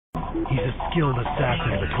He's a skilled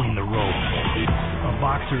assassin between the ropes. A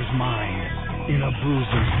boxer's mind in a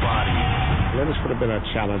bruiser's body. Lennox would have been a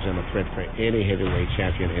challenge and a threat for any heavyweight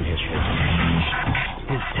champion in history.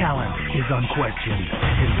 His talent is unquestioned.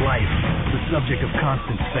 His life, the subject of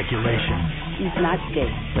constant speculation. He's not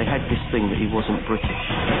gay. They had this thing that he wasn't British.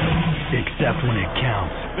 Except when it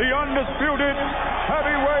counts. The undisputed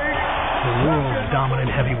heavyweight. The world's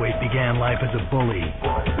dominant heavyweight began life as a bully,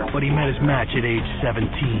 but he met his match at age 17.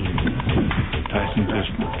 Tyson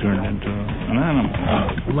just turned into an animal.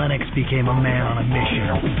 Lennox became a man on a mission.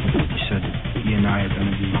 He said, "You and I are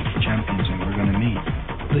going to be champions and we're going to meet."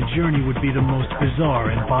 The journey would be the most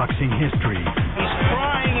bizarre in boxing history. He's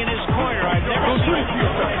crying in his corner. I've never seen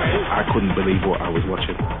it. I couldn't believe what I was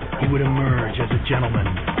watching. He would emerge as a gentleman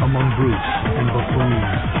among brutes and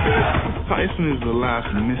buffoons. Tyson is the last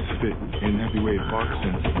misfit in heavyweight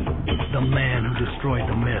boxing. The man who destroyed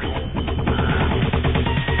the myth.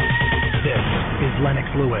 This is Lennox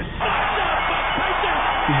Lewis.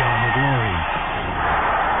 Beyond the Glory.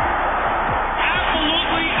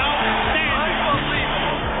 Absolutely outstanding.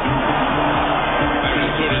 That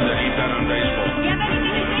is good as any done on baseball. You have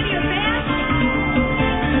anything to say to your fans?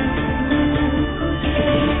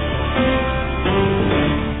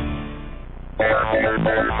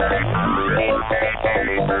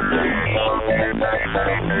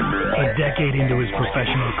 A decade into his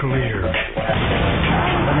professional career,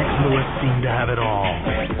 Lennox Lewis seemed to have it all.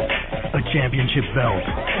 A championship belt,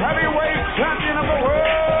 Heavyweight champion of the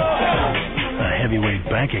world. a heavyweight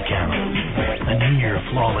bank account, a near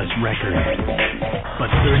flawless record, but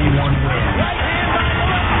 31 wins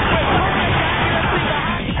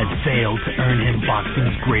had failed to earn him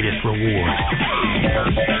boxing's greatest reward: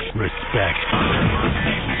 respect.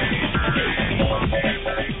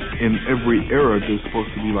 In every era, there's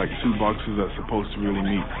supposed to be like two boxers that's supposed to really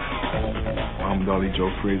meet. Muhammad Ali,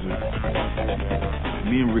 Joe Frazier.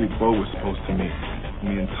 Me and Riddick Bowe were supposed to meet.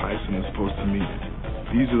 Me and Tyson are supposed to meet.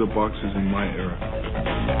 These are the boxers in my era.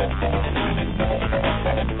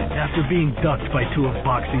 After being ducked by two of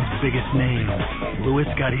boxing's biggest names, Lewis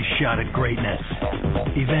got his shot at greatness.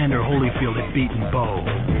 Evander Holyfield had beaten Bowe.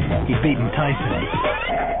 He'd beaten Tyson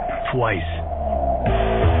twice.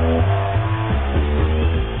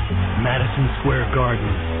 Madison Square Garden,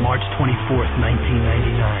 March 24th,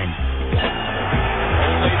 1999.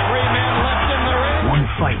 Only 3 men left in the ring. One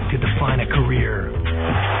fight to define a career.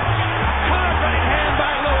 Hard right hand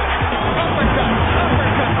by Lewis. Uppercut.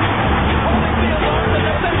 Holyfield on the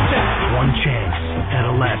defensive. One chance at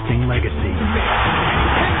a lasting legacy.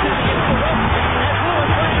 Kicks it against the rope as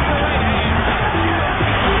Lewis lands the right hand.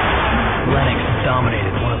 Lennox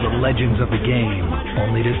dominated one of the legends of the game,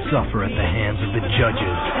 only to suffer at the hands of the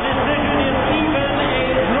judges.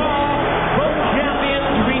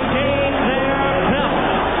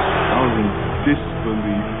 I was in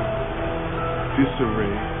disbelief,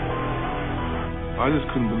 disarray. I just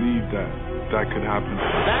couldn't believe that could happen.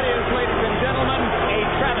 That is, ladies and gentlemen, a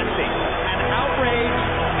travesty, an outrage,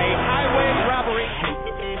 a highway robbery.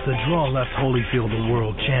 The draw left Holyfield the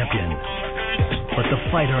world champion, but the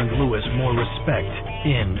fight earned Lewis more respect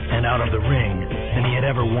in and out of the ring than he had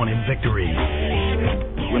ever won in victory.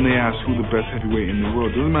 When they ask who the best heavyweight in the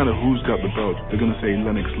world, doesn't matter who's got the belt, they're going to say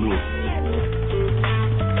Lennox Lewis.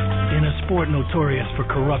 In a sport notorious for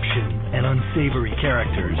corruption and unsavory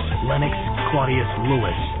characters, Lennox Claudius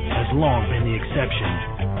Lewis has long been the exception.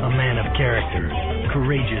 A man of character,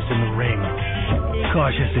 courageous in the ring,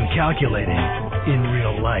 cautious and calculating in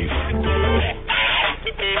real life.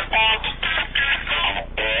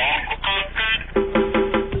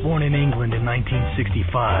 Born in England in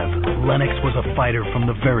 1965, Lennox was a fighter from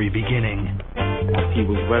the very beginning. He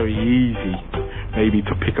was very easy, maybe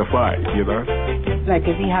to pick a fight, you know? Like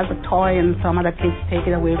if he has a toy and some other kids take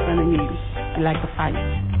it away from him, he like to fight.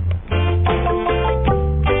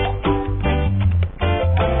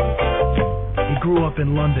 He grew up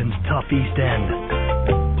in London's tough East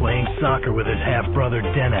End, playing soccer with his half-brother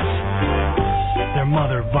Dennis. Their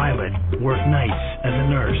mother, Violet, worked nights as a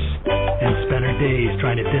nurse and spent her days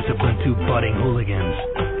trying to discipline two budding hooligans.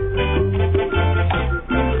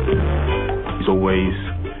 He's always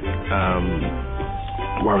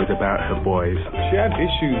worried about her boys. She had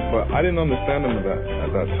issues, but I didn't understand them at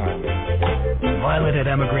that time. Violet had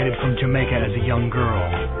emigrated from Jamaica as a young girl.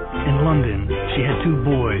 In London, she had two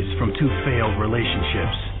boys from two failed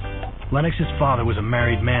relationships. Lennox's father was a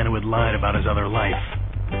married man who had lied about his other life.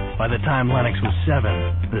 By the time Lennox was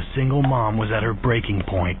 7, the single mom was at her breaking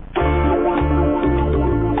point.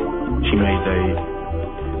 She made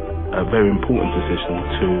a very important decision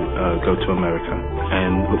to go to America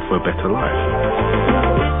and look for a better life.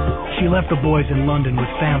 She left the boys in London with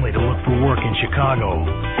family to look for work in Chicago.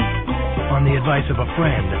 On the advice of a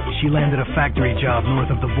friend, she landed a factory job north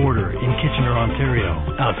of the border in Kitchener, Ontario,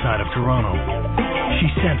 outside of Toronto. She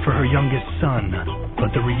sent for her youngest son, but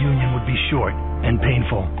the reunion would be short and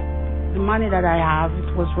painful. The money that I have,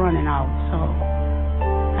 it was running out, so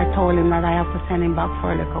I told him that I have to send him back for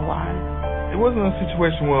a little while. It wasn't a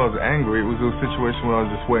situation where I was angry. It was a situation where I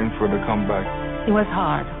was just waiting for her to come back. It was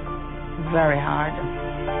hard, very hard.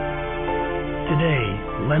 Today,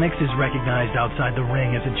 Lennox is recognized outside the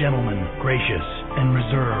ring as a gentleman, gracious and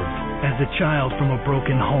reserved. As a child from a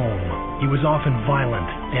broken home, he was often violent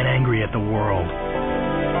and angry at the world.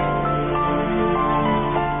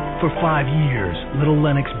 For 5 years, little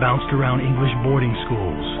Lennox bounced around English boarding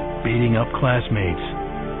schools, beating up classmates.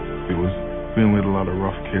 It was being with a lot of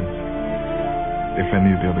rough kids. If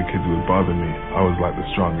any of the other kids would bother me, I was like the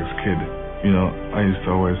strongest kid. You know, I used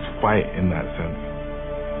to always fight in that sense.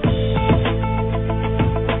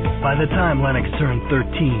 By the time Lennox turned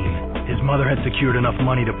 13, his mother had secured enough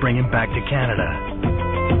money to bring him back to Canada.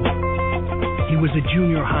 He was a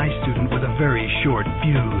junior high student with a very short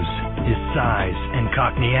fuse. His size and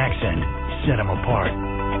Cockney accent set him apart.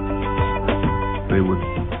 They would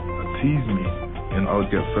tease me, and I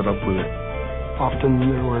would get fed up with it.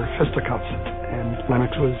 Often there were fisticuffs, and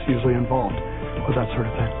Lennox was usually involved with that sort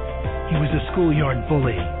of thing. He was a schoolyard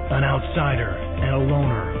bully, an outsider, and a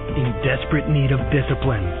loner in desperate need of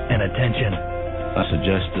discipline and attention. I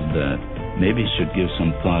suggested that maybe he should give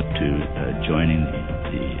some thought to joining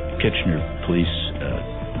the Kitchener Police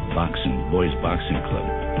boys boxing club.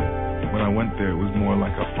 When I went there, it was more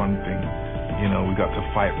like a fun thing. You know, we got to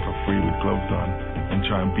fight for free with gloves on and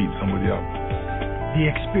try and beat somebody up.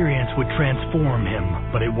 The experience would transform him,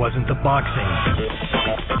 but it wasn't the boxing.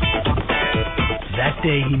 That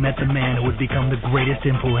day, he met the man who would become the greatest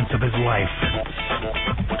influence of his life.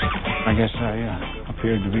 I guess I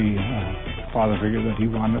appeared to be a father figure that he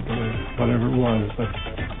wanted, or whatever it was, but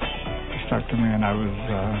he stuck to me, and I was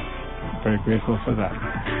very grateful for that.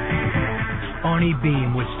 Arnie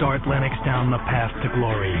Beam would start Lennox down the path to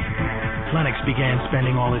glory. Lennox began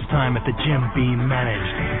spending all his time at the gym Beam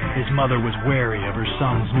managed. His mother was wary of her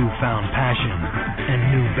son's newfound passion and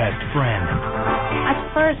new best friend. At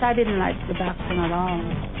first, I didn't like the boxing at all.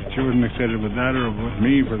 She wasn't excited with that, or with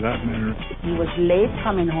me, for that matter. He was late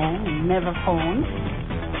coming home, and never phoned.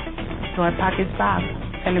 So I packed his bag,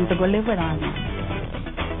 tell him to go live with Arnie.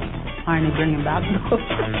 Arnie bring him back.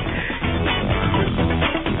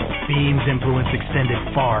 Beam's influence extended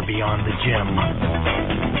far beyond the gym.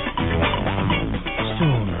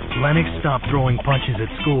 Soon, Lennox stopped throwing punches at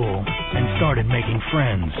school and started making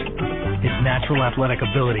friends. His natural athletic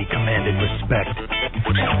ability commanded respect.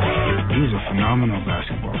 He was a phenomenal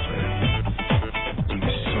basketball player. He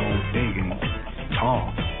was so big and tall.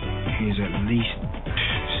 He was at least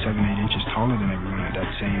 7-8 inches taller than everyone at that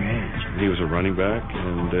same age. He was a running back,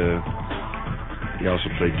 and he also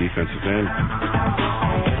played defensive end.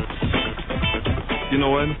 You know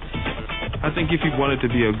what? I think if he wanted to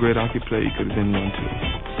be a great hockey player, he could have been one too.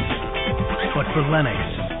 But for Lennox,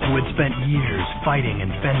 who had spent years fighting and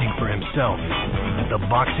fending for himself, the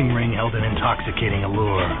boxing ring held an intoxicating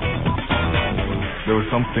allure. There was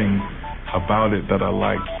something about it that I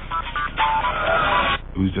liked.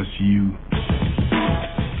 It was just you.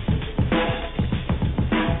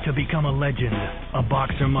 To become a legend, a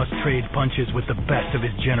boxer must trade punches with the best of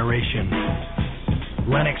his generation.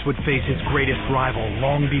 Lennox would face his greatest rival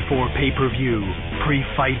long before pay-per-view,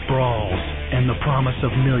 pre-fight brawls, and the promise of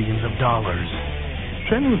millions of dollars.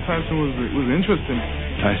 Training with Tyson was interesting.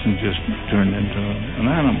 Tyson just turned into an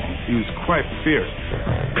animal. He was quite fierce.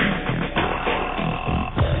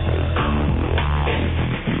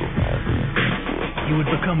 He would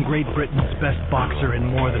become Great Britain's best boxer in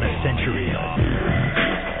more than a century.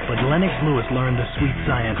 But Lennox Lewis learned the sweet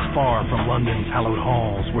science far from London's hallowed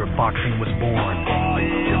halls where boxing was born.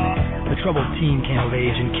 The troubled teen came of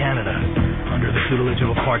age in Canada under the tutelage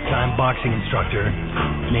of a part-time boxing instructor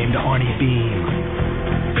named Arnie Beam.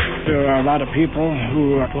 There are a lot of people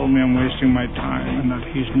who told me I'm wasting my time and that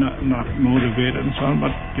he's not motivated and so on,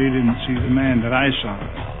 but they didn't see the man that I saw.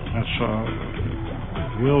 I saw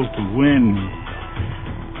the will to win,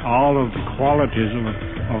 all of the qualities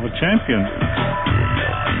of a champion.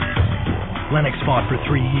 Lennox fought for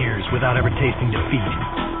 3 years without ever tasting defeat.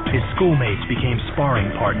 His schoolmates became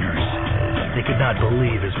sparring partners. They could not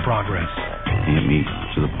believe his progress. He hit me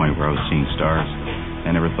to the point where I was seeing stars.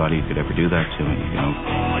 I never thought he could ever do that to me, you know.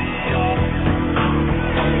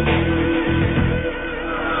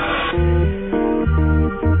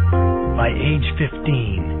 By age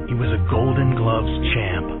 15, he was a Golden Gloves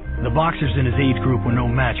champ. The boxers in his age group were no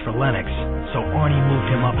match for Lennox, so Arnie moved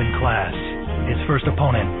him up in class. His first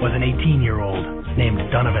opponent was an 18-year-old named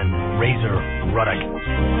Donovan Razor Ruddock.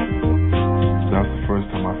 That's the first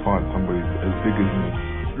time I fought somebody as big as me.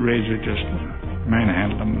 Razor just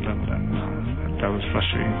manhandled him, and that was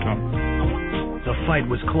frustrating to him. The fight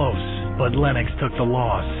was close, but Lennox took the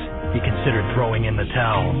loss. He considered throwing in the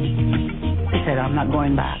towel. He said, I'm not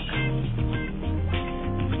going back.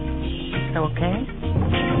 So, okay.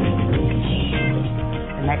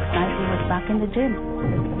 The next night he was back in the gym.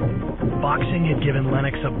 Boxing had given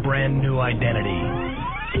Lennox a brand new identity.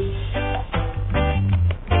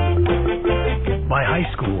 By high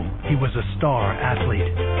school, he was a star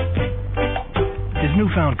athlete. His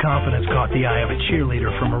newfound confidence caught the eye of a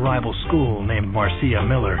cheerleader from a rival school named Marcia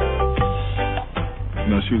Miller. You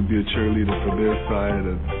know, she would be a cheerleader for their side,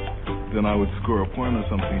 and then I would score a point or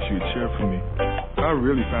something, she would cheer for me. I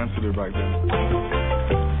really fancied her back then.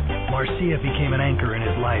 Marcia became an anchor in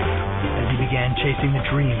his life as he began chasing the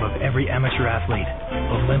dream of every amateur athlete,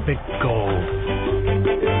 Olympic gold.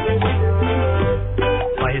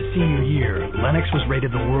 By his senior year, Lennox was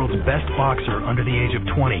rated the world's best boxer under the age of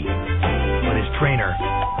 20. But his trainer,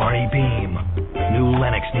 Arnie Beam, knew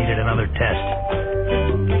Lennox needed another test.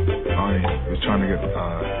 Arnie was trying to get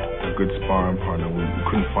a good sparring partner. We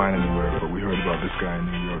couldn't find anywhere, but we heard about this guy in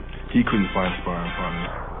New York. He couldn't find sparring partners.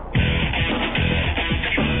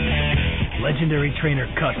 Legendary trainer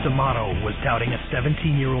Cus D'Amato was touting a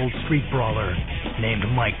 17-year-old street brawler named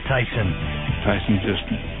Mike Tyson. Tyson just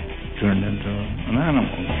turned into an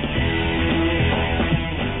animal.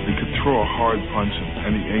 He could throw a hard punch,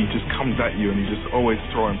 and he just comes at you, and he's just always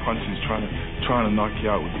throwing punches, trying to knock you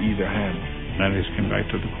out with either hand. Lennox came back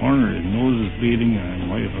to the corner, his nose was bleeding, and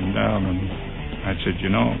I waved him down, and I said, you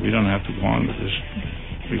know, we don't have to go on with this.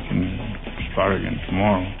 We can spar again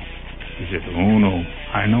tomorrow. He said, oh no,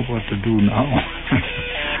 I know what to do now.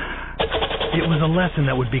 It was a lesson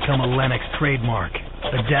that would become a Lennox trademark,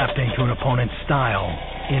 adapting to an opponent's style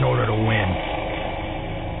in order to win.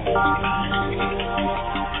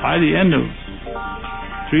 By the end of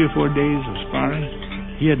 3 or 4 days of sparring,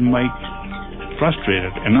 he had Mike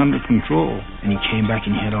frustrated and under control. And he came back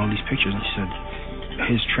and he had all these pictures, and he said,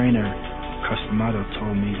 his trainer, Cus D'Amato,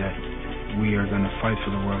 told me that we are going to fight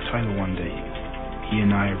for the world title one day. He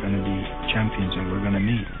and I are going to be champions, and we're going to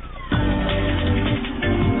meet.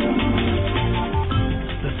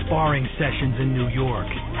 The sparring sessions in New York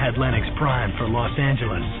had Lennox primed for Los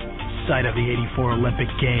Angeles, site of the '84 Olympic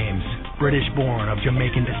Games. British-born of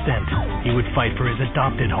Jamaican descent, he would fight for his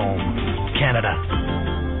adopted home, Canada.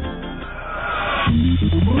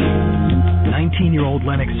 19-year-old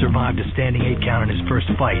Lennox survived a standing 8 count in his first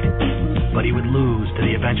fight, but he would lose to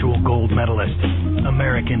the eventual gold medalist,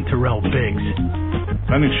 American Terrell Biggs.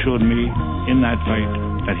 Lennox showed me in that fight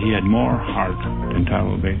that he had more heart than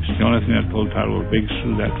Terrell Biggs. The only thing that pulled Terrell Biggs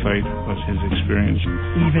through that fight was his experience.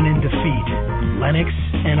 Even in defeat, Lennox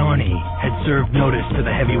and Arnie had served notice to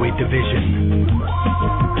the heavyweight division.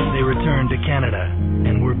 They returned to Canada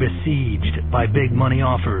and were besieged by big money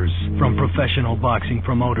offers from professional boxing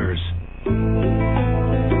promoters.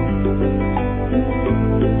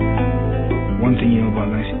 One thing you know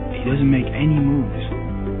about Lennox, he doesn't make any moves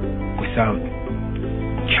without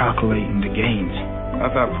calculating the gains.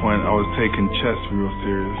 At that point, I was taking chess real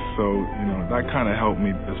serious, so, you know, that kind of helped me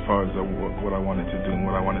as far as what I wanted to do and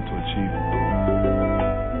what I wanted to achieve.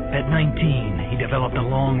 At 19, he developed a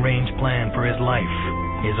long-range plan for his life.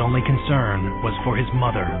 His only concern was for his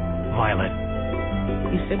mother, Violet.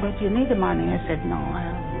 He said, but you need the money. I said, no.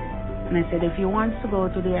 And I said, if you want to go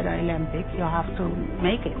to the other Olympics, you have to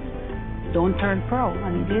make it. Don't turn pro,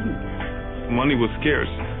 and he didn't. Money was scarce.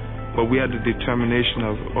 But we had the determination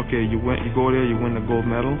of, okay, you go there, you win the gold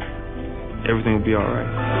medal, everything will be all right.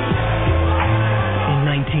 In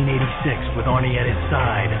 1986, with Arnie at his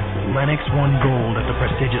side, Lennox won gold at the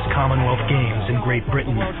prestigious Commonwealth Games in Great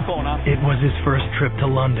Britain. It was his first trip to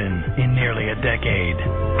London in nearly a decade.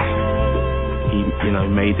 He,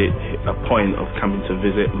 made it a point of coming to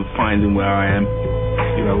visit and finding where I am.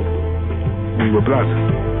 We were blessed.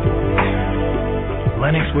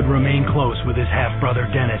 Lennox would remain close with his half-brother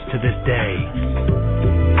Dennis to this day.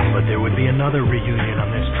 But there would be another reunion on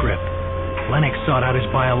this trip. Lennox sought out his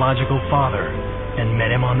biological father and met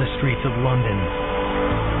him on the streets of London.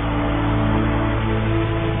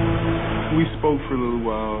 We spoke for a little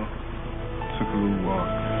while, took a little walk.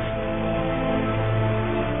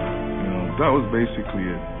 That was basically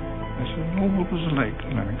it. I said, well, what was it like,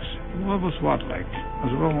 Lennox? What was what like? I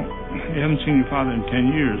said, well, you haven't seen your father in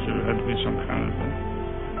 10 years. There had to be some kind of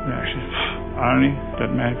reaction. Arnie, that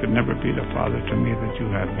man could never be the father to me that you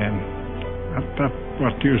have been. That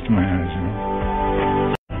brought tears to my eyes, you know.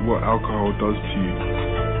 What alcohol does to you.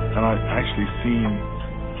 And I've actually seen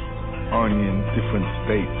Arnie in different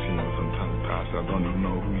states, you know, sometimes past. I don't even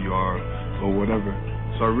know who you are or whatever.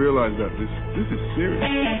 So I realized that this is serious.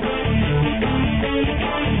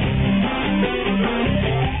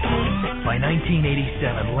 By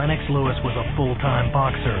 1987, Lennox Lewis was a full-time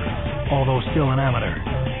boxer, although still an amateur.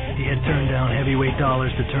 He had turned down heavyweight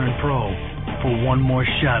dollars to turn pro for one more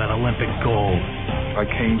shot at Olympic gold. I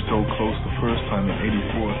came so close the first time in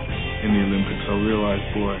 '84 in the Olympics. I realized,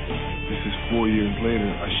 boy, this is 4 years later.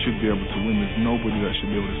 I should be able to win. There's nobody that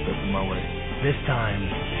should be able to step in my way. This time,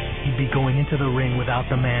 he'd be going into the ring without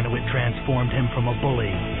the man who had transformed him from a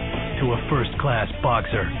bully to a first-class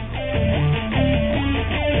boxer.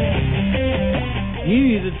 He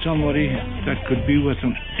needed somebody that could be with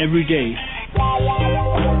him every day.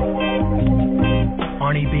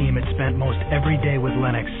 Arnie Beam had spent most every day with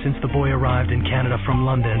Lennox since the boy arrived in Canada from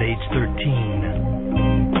London at age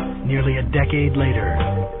 13. Nearly a decade later,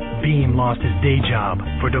 Beam lost his day job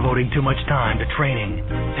for devoting too much time to training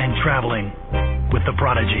and traveling with the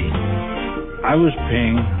prodigy. I was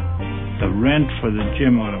paying the rent for the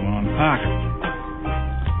gym out of my own pocket.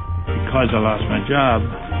 Because I lost my job,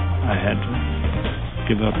 I had to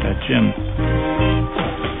give up that gym.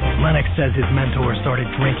 Lennox says his mentor started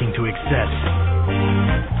drinking to excess.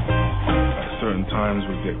 At certain times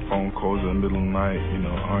we'd get phone calls in the middle of the night, you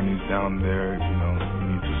know, Arnie's down there, you know, you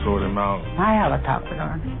need to sort him out. I have a talk with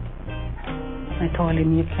Arnie. I told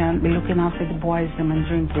him you can't be looking after the boys them and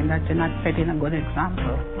drinking, that you're not setting a good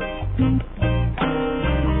example.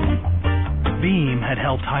 Beam had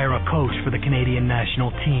helped hire a coach for the Canadian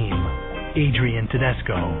national team, Adrian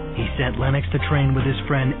Tedesco. He sent Lennox to train with his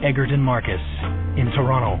friend Egerton Marcus in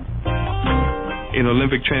Toronto. In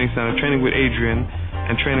Olympic Training Center, training with Adrian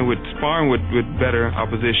and sparring with better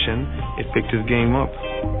opposition, it picked his game up.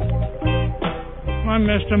 I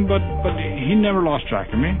missed him, but he never lost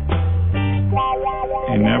track of me.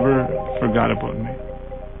 He never forgot about me.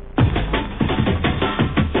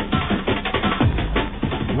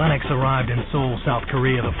 Lennox arrived in Seoul, South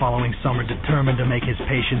Korea the following summer, determined to make his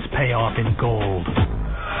patience pay off in gold.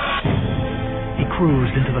 He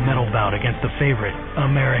cruised into the medal bout against the favorite,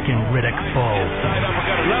 American Riddick Bowe.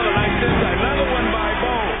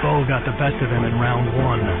 Bowe got the best of him in round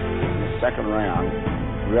one. Second round,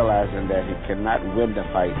 realizing that he cannot win the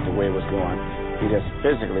fight the way it was going, he just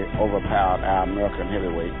physically overpowered our American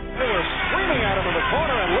heavyweight. They were screaming at him in the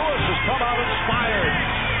corner, and Lewis has come out inspired.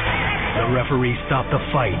 The referee stopped the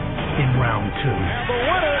fight in round two. And the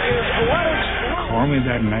winner is Lennox. Called me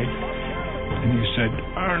that night, and he said,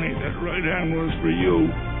 Arnie, that right hand was for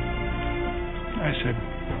you. I said,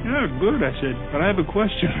 yeah, good. I said, but I have a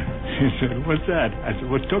question. He said, what's that? I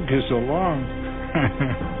said, what took you so long?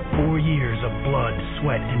 4 years of blood,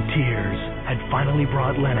 sweat, and tears had finally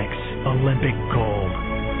brought Lennox Olympic gold.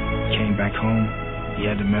 Came back home, he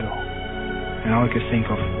had the medal. And all I could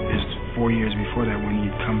think of is 4 years before that when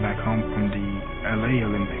he'd come back home from the LA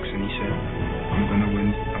Olympics and he said, I'm gonna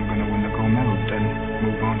win the gold medal, then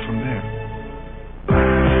move on from there.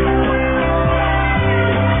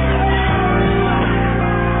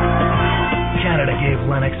 Canada gave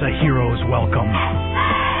Lennox a hero's welcome.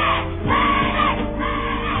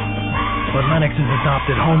 But Lennox's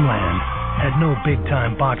adopted homeland had no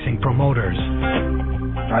big-time boxing promoters.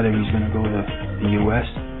 Either he's gonna go to the U.S.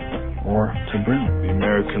 or to Britain. The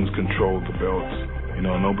Americans control the belts. You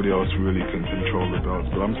know, nobody else really can control the belts.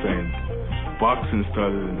 But I'm saying, boxing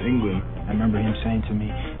started in England. I remember him saying to me,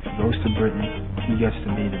 if he goes to Britain, he gets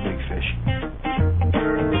to be the big fish.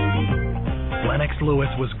 Lennox Lewis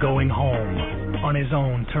was going home on his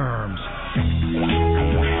own terms.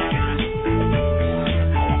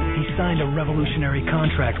 He signed a revolutionary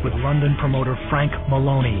contract with London promoter Frank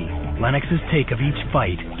Maloney. Lennox's take of each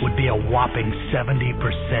fight would be a whopping 70%.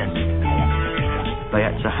 They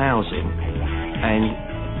had to house him, and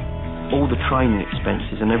all the training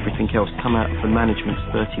expenses and everything else come out of the management's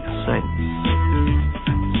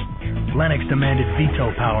 30%. Lennox demanded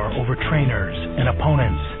veto power over trainers and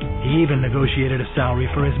opponents. He even negotiated a salary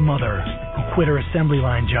for his mother, who quit her assembly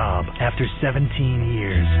line job after 17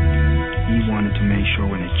 years. He wanted to make sure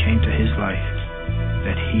when it came to his life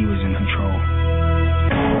that he was in control.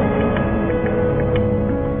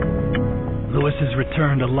 Lewis's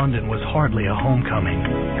return to London was hardly a homecoming.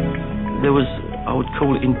 There was, I would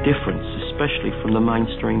call it, indifference, especially from the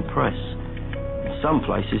mainstream press. In some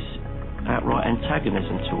places, outright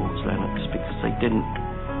antagonism towards Lennox because they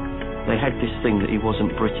had this thing that he wasn't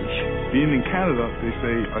British. Being in Canada, they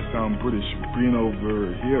say I sound British. Being over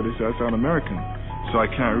here, they say I sound American. So I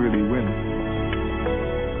can't really win.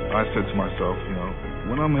 I said to myself, you know,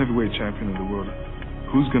 when I'm heavyweight champion of the world,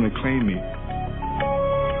 who's going to claim me?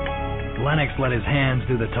 Lennox let his hands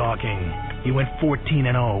do the talking. He went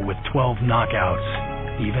 14-0 with 12 knockouts.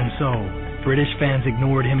 Even so, British fans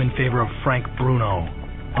ignored him in favor of Frank Bruno,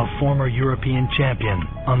 a former European champion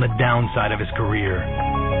on the downside of his career.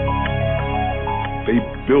 They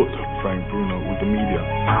built Frank Bruno with the media.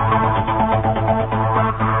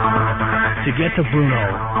 To get to Bruno,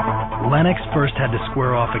 Lennox first had to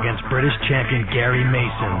square off against British champion Gary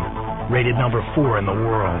Mason, rated number 4 in the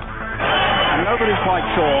world. And nobody's quite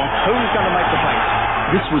sure who's going to make the pace.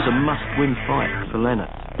 This was a must-win fight for Lennox.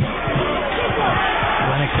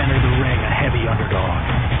 Lennox entered the ring a heavy underdog.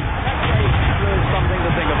 There's something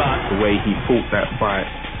to think about. The way he fought that fight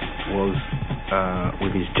was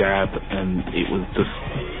with his jab, and it was just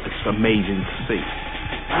amazing to see.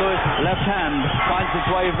 Lewis' left hand finds its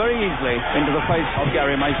way very easily into the face of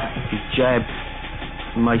Gary Mason. He jabbed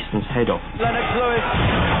Mason's head off. Lennox Lewis,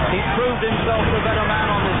 he's proved himself the better man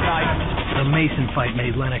on this night. The Mason fight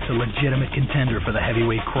made Lennox a legitimate contender for the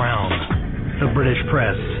heavyweight crown. The British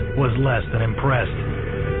press was less than impressed.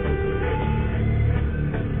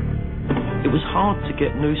 It was hard to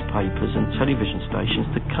get newspapers and television stations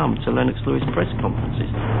to come to Lennox Lewis press conferences.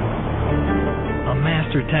 A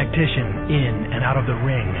master tactician in and out of the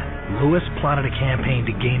ring, Lewis plotted a campaign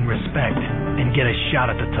to gain respect and get a shot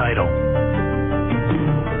at the title.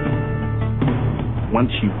 Once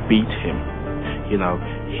you beat him, you know,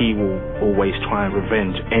 he will always try and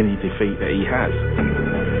revenge any defeat that he has.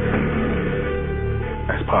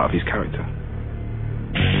 That's part of his character.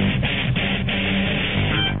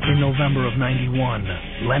 In November of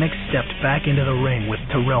 '91, Lennox stepped back into the ring with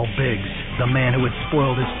Terrell Biggs, the man who had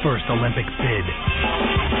spoiled his first Olympic bid.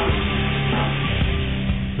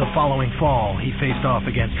 The following fall, he faced off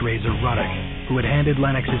against Razor Ruddock, who had handed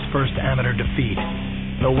Lennox his first amateur defeat.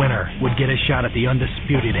 The winner would get a shot at the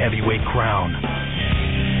undisputed heavyweight crown.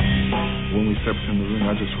 When we stepped in the ring,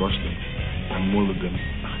 I just rushed him and mulliganed. We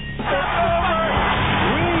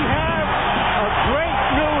have a great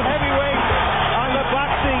new heavyweight on the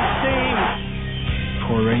boxing scene.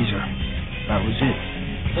 Poor Razor. That was it.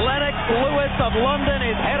 Lennox Lewis of London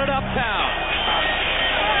is headed uptown.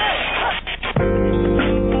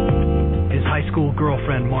 His high school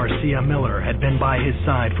girlfriend Marcia Miller had been by his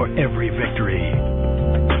side for every victory.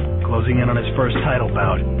 Closing in on his first title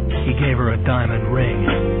bout, he gave her a diamond ring.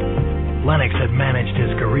 Lennox had managed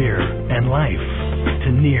his career and life to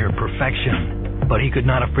near perfection, but he could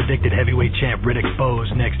not have predicted heavyweight champ Riddick Bowe's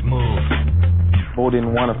next move. Bo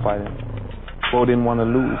didn't want to fight him. Bo didn't want to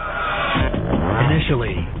lose.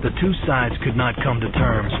 Initially, the two sides could not come to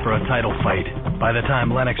terms for a title fight. By the time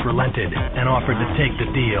Lennox relented and offered to take the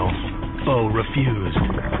deal, Bo refused.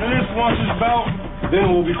 Lennox wants his belt,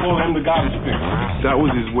 then we'll be calling him the garbage picker. That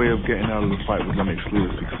was his way of getting out of the fight with Lennox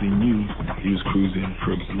Lewis, because he knew he was cruising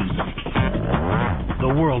for a loser.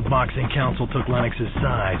 The World Boxing Council took Lennox's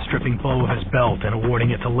side, stripping Bo of his belt and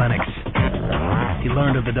awarding it to Lennox. He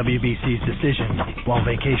learned of the WBC's decision while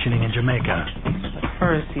vacationing in Jamaica. At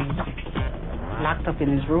first, he locked up in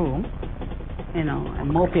his room,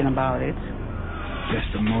 and moping about it. That's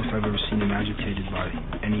the most I've ever seen him agitated by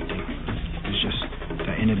anything. It's just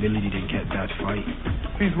the inability to get that fight.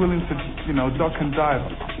 He's willing to, duck and dive.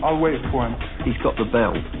 I'll wait for him. He's got the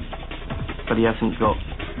belt, but he hasn't got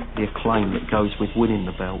the acclaim that goes with winning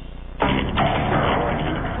the belt.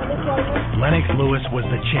 Lennox Lewis was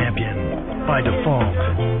the champion. By default,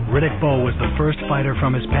 Riddick Bowe was the first fighter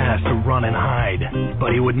from his past to run and hide,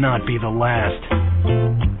 but he would not be the last.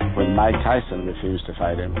 When Mike Tyson refused to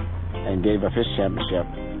fight him and gave up his championship,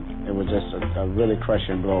 it was just a really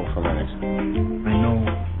crushing blow for Lennox. I know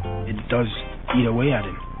it does eat away at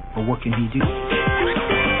him, but what can he do?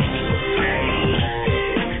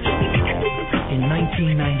 In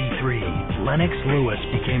 1993, Lennox Lewis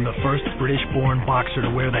became the first British-born boxer to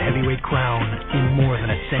wear the heavyweight crown in more than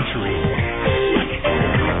a century.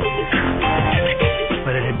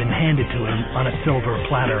 But it had been handed to him on a silver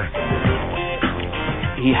platter.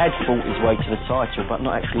 He had fought his way to the title, but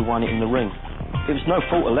not actually won it in the ring. It was no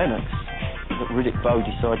fault of Lennox that Riddick Bowe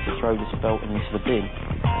decided to throw this belt into the bin.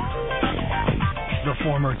 The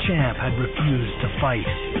former champ had refused to fight,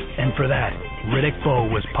 and for that, Riddick Bowe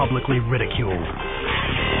was publicly ridiculed.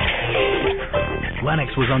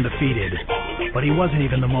 Lennox was undefeated, but he wasn't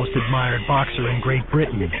even the most admired boxer in Great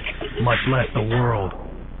Britain, much less the world.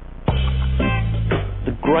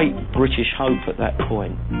 The great British hope at that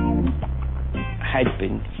point had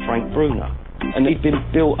been Frank Bruno, and he'd been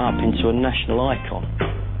built up into a national icon.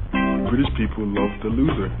 British people love the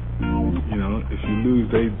loser. If you lose,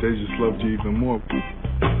 they just loved you even more.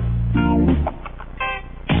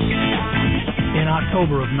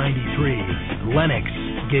 October of '93, Lennox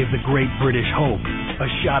gave the Great British Hope a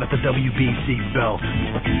shot at the WBC belt.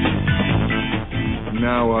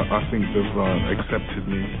 Now I think they've accepted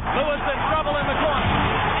me. Lewis in trouble in the corner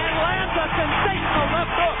and lands a sensational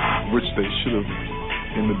left hook. Which they should have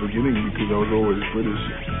in the beginning because I was always British.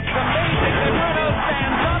 It's amazing that Bruno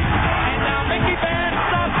stands up and now Mickey Van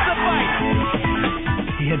stops the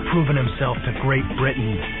fight. He had proven himself to Great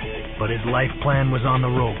Britain, but his life plan was on the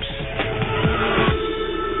ropes.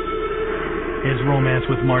 His romance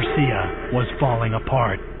with Marcia was falling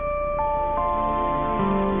apart.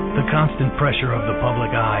 The constant pressure of the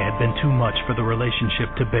public eye had been too much for the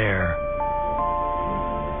relationship to bear.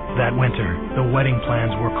 That winter, the wedding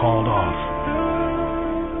plans were called off.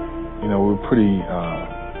 You know, we were pretty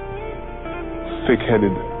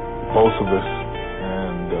thick-headed, both of us,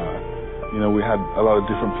 and you know, we had a lot of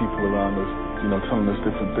different people around us, you know, telling us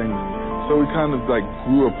different things. So we kind of like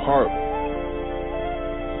grew apart.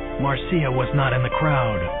 Marcia was not in the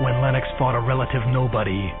crowd when Lennox fought a relative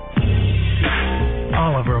nobody,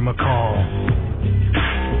 Oliver McCall.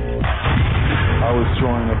 I was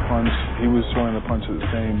throwing a punch, he was throwing a punch at the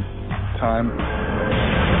same time.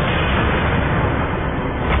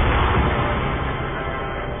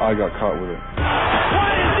 I got caught with it.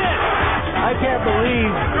 What is this? I can't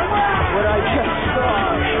believe what I just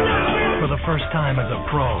saw. For the first time as a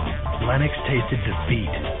pro, Lennox tasted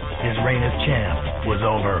defeat. His reign as champ was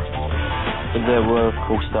over. But there were, of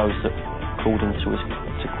course, those that called him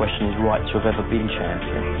to question his right to have ever been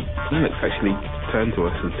champion. Lennox actually turned to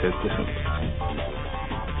us and said, listen,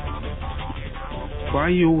 why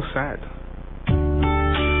are you all sad?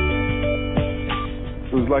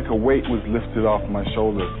 It was like a weight was lifted off my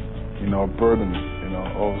shoulders, you know, a burden, you know,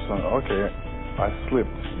 all of a sudden, okay, I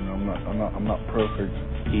slipped, you know, I'm not perfect.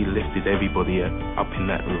 He lifted everybody up in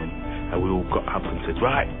that room, and we all got up and said,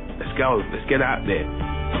 right, let's go, let's get out there.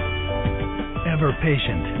 Ever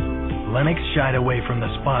patient, Lennox shied away from the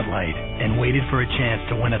spotlight and waited for a chance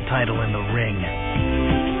to win a title in the ring.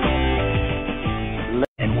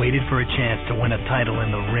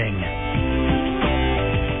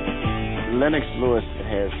 Lennox Lewis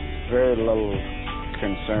has very little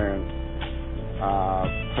concern,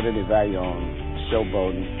 put any value on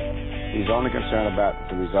showboating. He's only concerned about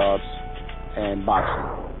the results and boxing.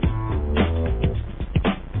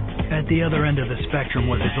 At the other end of the spectrum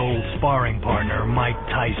was his old sparring partner, Mike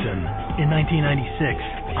Tyson. In 1996,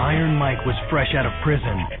 Iron Mike was fresh out of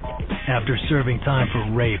prison after serving time for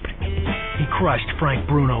rape. He crushed Frank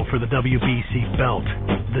Bruno for the WBC belt.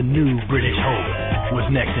 The new British Hope was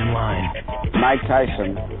next in line. Mike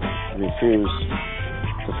Tyson refused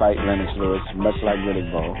to fight Lennox Lewis, much like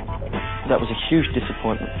Riddick Bowe. That was a huge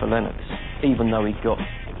disappointment for Lennox, even though he got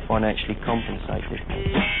financially compensated.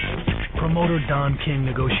 Promoter Don King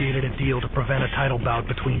negotiated a deal to prevent a title bout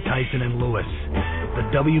between Tyson and Lewis. The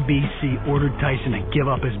WBC ordered Tyson to give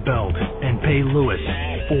up his belt and pay Lewis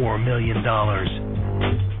 $4 million. Round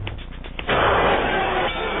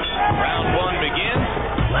one begins.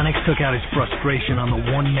 Lennox took out his frustration on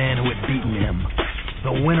the one man who had beaten him.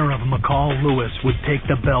 The winner of McCall Lewis would take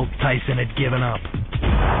the belt Tyson had given up.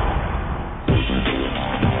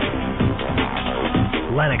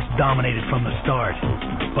 Lennox dominated from the start,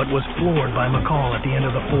 but was floored by McCall at the end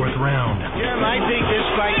of the fourth round. Jim, I think this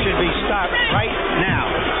fight should be stopped right now.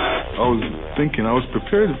 I was thinking, I was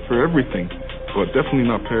prepared for everything, but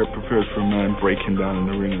definitely not prepared for a man breaking down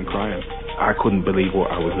in the ring and crying. I couldn't believe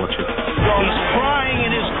what I was watching. He's crying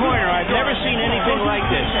in his corner. I've never seen anything like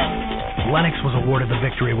this. Lennox was awarded the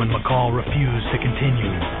victory when McCall refused to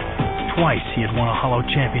continue. Twice he had won a hollow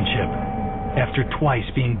championship, after twice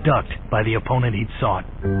being ducked by the opponent he'd sought.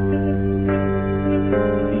 He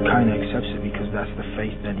kind of accepts it because that's the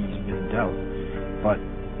fate that he's been dealt. But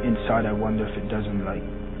inside I wonder if it doesn't like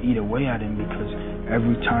eat away at him, because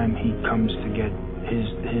every time he comes to get his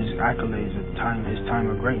accolades, his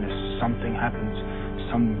time of greatness, something happens,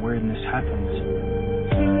 some weirdness happens.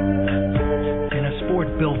 In a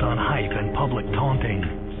sport built on hype and public taunting,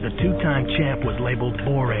 the two-time champ was labeled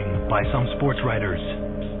boring by some sports writers.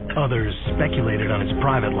 Others speculated on his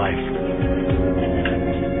private life.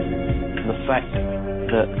 The fact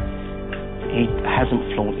that he hasn't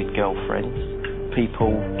flaunted girlfriends,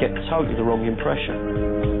 people get totally the wrong impression.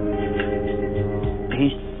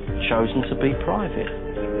 He's chosen to be private.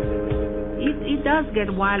 He does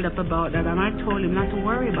get wild up about that, and I told him not to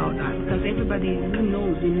worry about that, because everybody who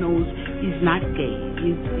knows he's not gay.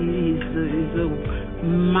 He's a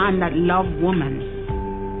man that loves women,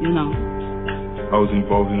 you know. I was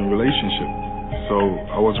involved in a relationship, so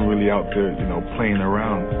I wasn't really out there, you know, playing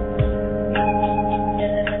around.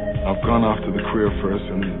 I've gone after the career first,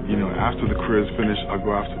 and after the career is finished, I'll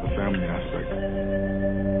go after the family aspect.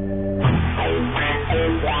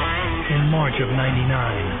 In March of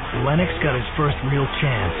 '99, Lennox got his first real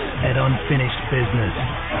chance at unfinished business.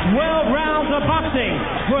 12 rounds of boxing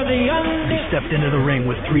for the He stepped into the ring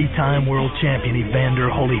with three-time world champion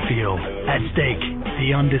Evander Holyfield. At stake,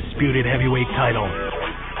 the undisputed heavyweight title.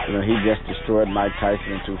 He just destroyed Mike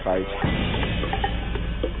Tyson in 2 fights.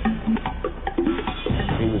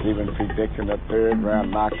 He was even predicting a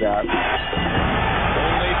third-round knockout. Only 3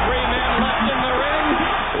 men left in the ring.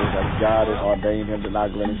 It was like God had ordained him to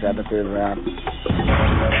knock Lennox out in the third round.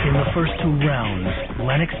 In the first 2 rounds,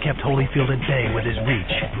 Lennox kept Holyfield at bay with his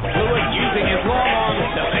reach. Lewis using his long arms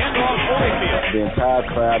to fend off Holyfield. The entire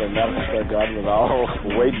crowd in Madison Square Garden was all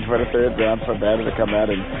waiting for the third round for Banner to come out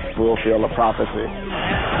and fulfill a prophecy.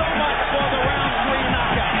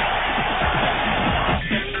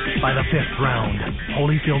 By the 5th round,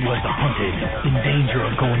 Holyfield was hunted, in danger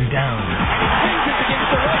of going down.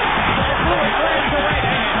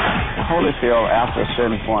 Holyfield, after a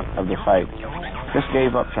certain point of the fight, just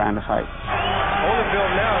gave up trying to fight.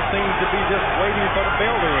 Holyfield now seems to be just waiting for the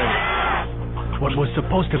bell to ring. What was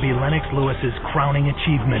supposed to be Lennox Lewis's crowning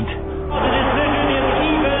achievement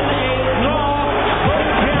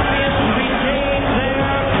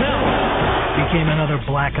became another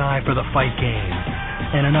black eye for the fight game,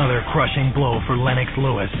 and another crushing blow for Lennox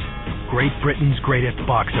Lewis, Great Britain's greatest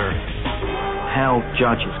boxer. How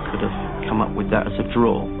judges could have come up with that as a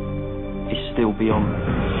draw is still beyond me.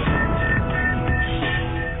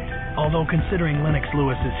 Although considering Lennox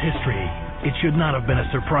Lewis's history, it should not have been a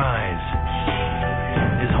surprise.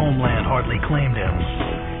 His homeland hardly claimed him.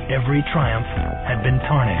 Every triumph had been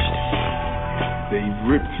tarnished. They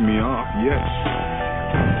ripped me off, yes.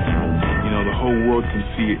 The whole world can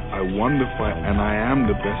see it. I won the fight, and I am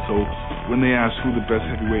the best. So when they ask who the best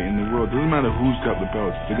heavyweight in the world, it doesn't matter who's got the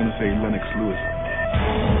belts. They're going to say Lennox Lewis.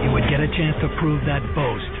 He would get a chance to prove that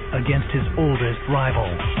boast against his oldest rival.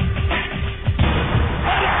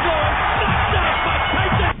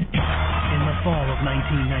 In the fall of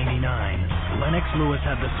 1999, Lennox Lewis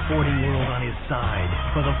had the sporting world on his side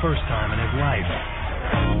for the first time in his life.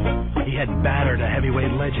 He had battered a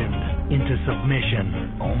heavyweight legend into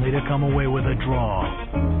submission, only to come away with a draw.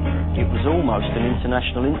 It was almost an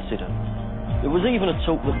international incident. There was even a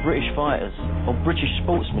talk that British fighters or British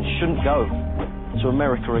sportsmen shouldn't go to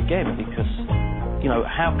America again because,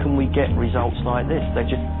 how can we get results like this? They're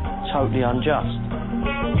just totally unjust.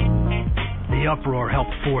 The uproar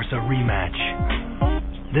helped force a rematch.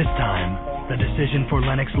 This time, the decision for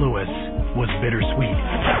Lennox Lewis was bittersweet.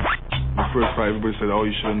 The first fight, everybody said,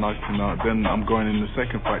 you should have knocked him out. Then I'm going in the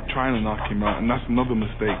second fight trying to knock him out, and that's another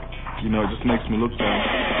mistake. It just makes me look down.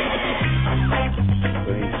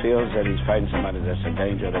 When he feels that he's fighting somebody that's a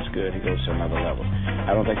danger, that's good, he goes to another level.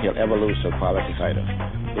 I don't think he'll ever lose to a quality fighter.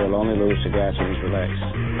 He'll only lose to guys when he's relaxed.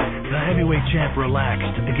 The heavyweight champ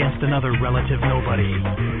relaxed against another relative nobody,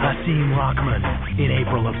 Hasim Rahman, in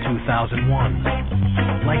April of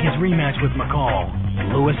 2001. Like his rematch with McCall,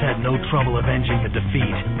 Lewis had no trouble avenging the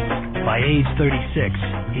defeat. By age 36,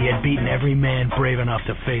 he had beaten every man brave enough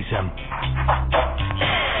to face him.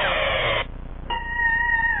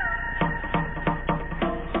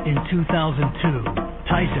 In 2002,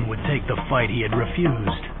 Tyson would take the fight he had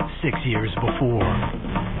refused 6 years before.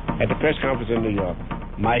 At the press conference in New York,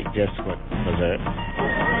 Mike just was there.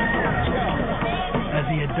 As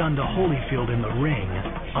he had done to Holyfield in the ring,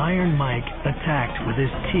 Iron Mike attacked with his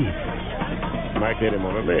teeth. Mike hit him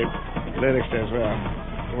on the leg. Lennox says, well,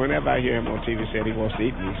 whenever I hear him on TV saying he wants to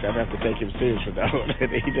eat me, so I have to take him serious for that.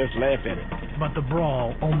 He just laughed at it. But the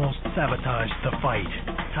brawl almost sabotaged the fight.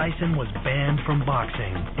 Tyson was banned from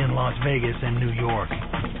boxing in Las Vegas and New York.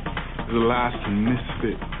 The last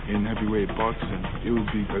misfit in heavyweight boxing. It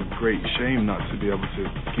would be a great shame not to be able to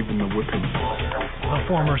give him a whipping. The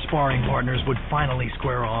former sparring partners would finally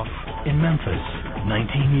square off in Memphis,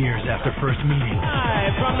 19 years after first meeting.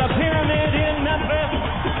 Live from the Pyramid in Memphis,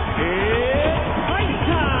 it's fight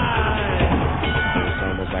time! It's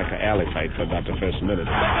almost like an alley fight for about the first minute.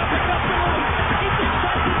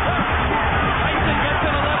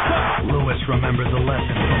 Lewis remembers a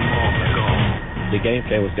lesson from long ago. The game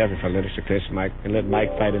plan was definitely for Lennox to clinch Mike and let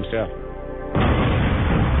Mike fight himself.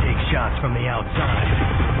 Take shots from the outside,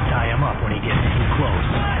 tie him up when he gets too close.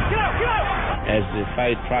 As the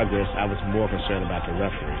fight progressed, I was more concerned about the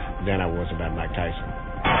referee than I was about Mike Tyson.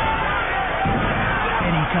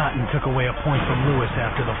 Eddie Cotton took away a point from Lewis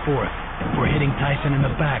after the fourth for hitting Tyson in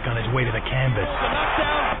the back on his way to the canvas.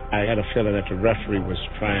 I had a feeling that the referee was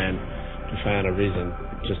trying to find a reason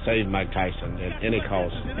to save Mike Tyson at any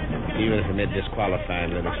cost, even if it meant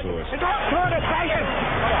disqualifying Lennox Lewis.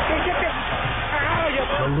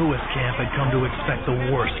 The Lewis camp had come to expect the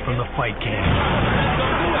worst from the fight camp.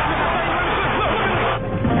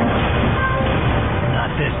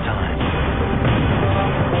 Not this time.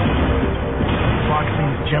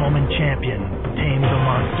 Boxing's gentleman champion tamed the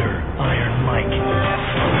monster, Iron Mike.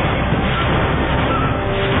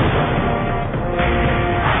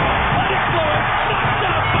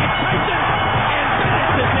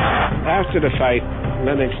 After the fight,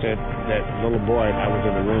 Lennox, that little boy I was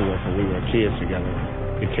in the room with, and we were kids together,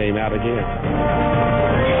 it came out again.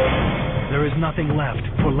 There is nothing left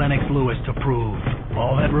for Lennox Lewis to prove.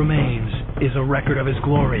 All that remains is a record of his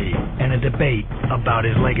glory and a debate about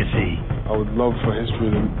his legacy. I would love for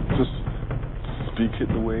history to just speak it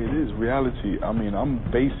the way it is. Reality, I mean, I'm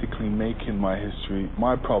basically making my history.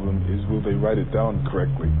 My problem is, will they write it down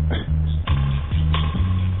correctly?